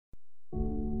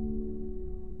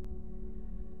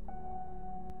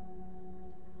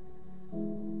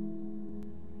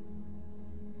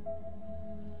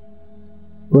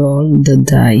Roll the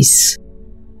dice.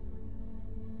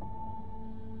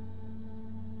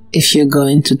 If you're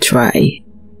going to try,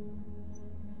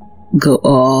 go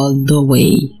all the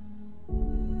way.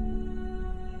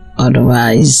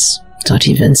 Otherwise, don't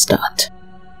even start.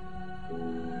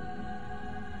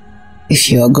 If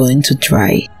you're going to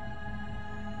try,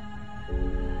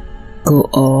 go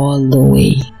all the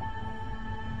way.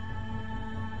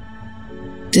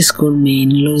 This could mean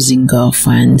losing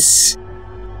girlfriends,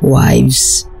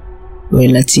 wives,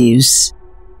 relatives,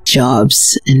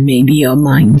 jobs, and maybe your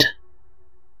mind.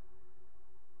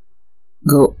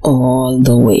 Go all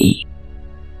the way.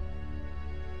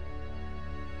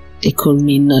 It could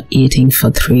mean not eating for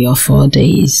 3 or 4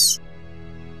 days.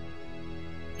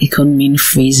 It could mean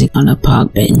freezing on a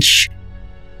park bench.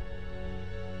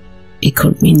 It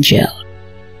could mean jail.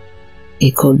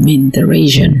 It could mean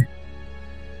derision,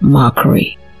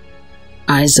 mockery,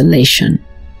 isolation.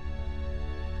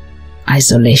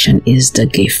 Isolation is the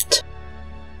gift.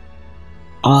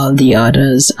 All the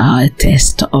others are a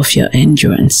test of your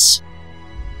endurance,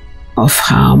 of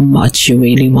how much you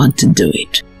really want to do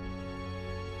it.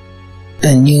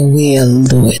 And you will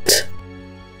do it,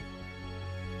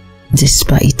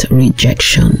 despite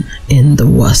rejection and the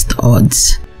worst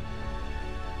odds.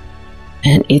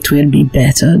 And it will be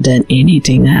better than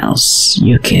anything else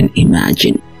you can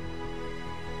imagine.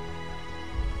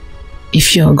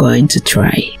 If you're going to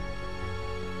try,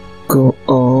 go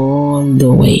all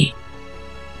the way.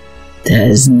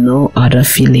 There's no other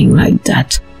feeling like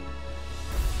that.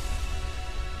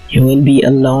 You will be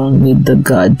alone with the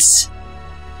gods,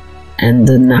 and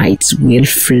the nights will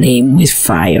flame with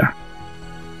fire.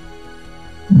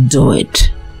 Do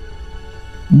it.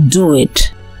 Do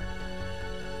it.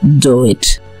 Do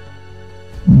it.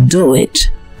 Do it.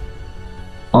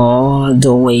 All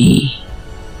the way.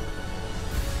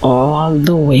 All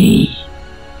the way.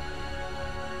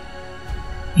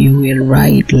 You will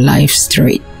ride life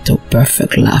straight to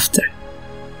perfect laughter.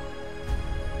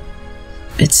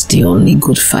 It's the only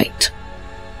good fight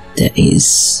there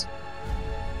is.